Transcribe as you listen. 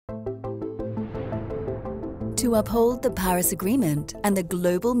To uphold the Paris Agreement and the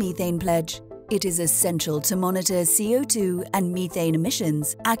Global Methane Pledge, it is essential to monitor CO2 and methane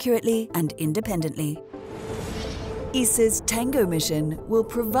emissions accurately and independently. ESA's TANGO mission will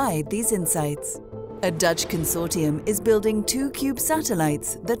provide these insights. A Dutch consortium is building 2 CUBE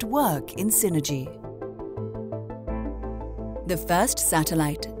satellites that work in synergy. The first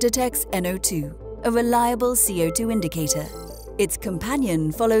satellite detects NO2, a reliable CO2 indicator. Its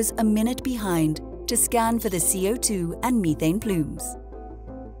companion follows a minute behind to scan for the CO2 and methane plumes.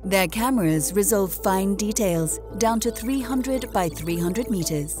 Their cameras resolve fine details down to 300 by 300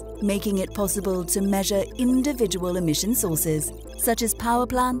 meters, making it possible to measure individual emission sources, such as power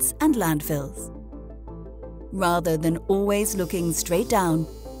plants and landfills. Rather than always looking straight down,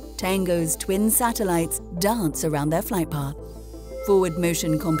 TANGO's twin satellites dance around their flight path. Forward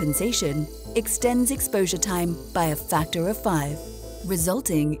motion compensation extends exposure time by a factor of 5,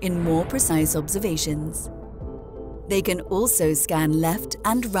 resulting in more precise observations. They can also scan left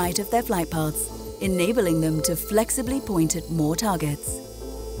and right of their flight paths, enabling them to flexibly point at more targets.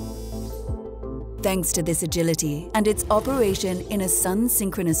 Thanks to this agility and its operation in a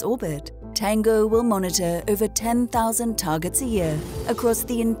sun-synchronous orbit, TANGO will monitor over 10,000 targets a year across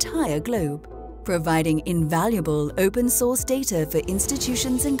the entire globe, providing invaluable open-source data for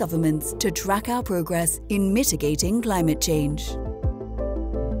institutions and governments to track our progress in mitigating climate change.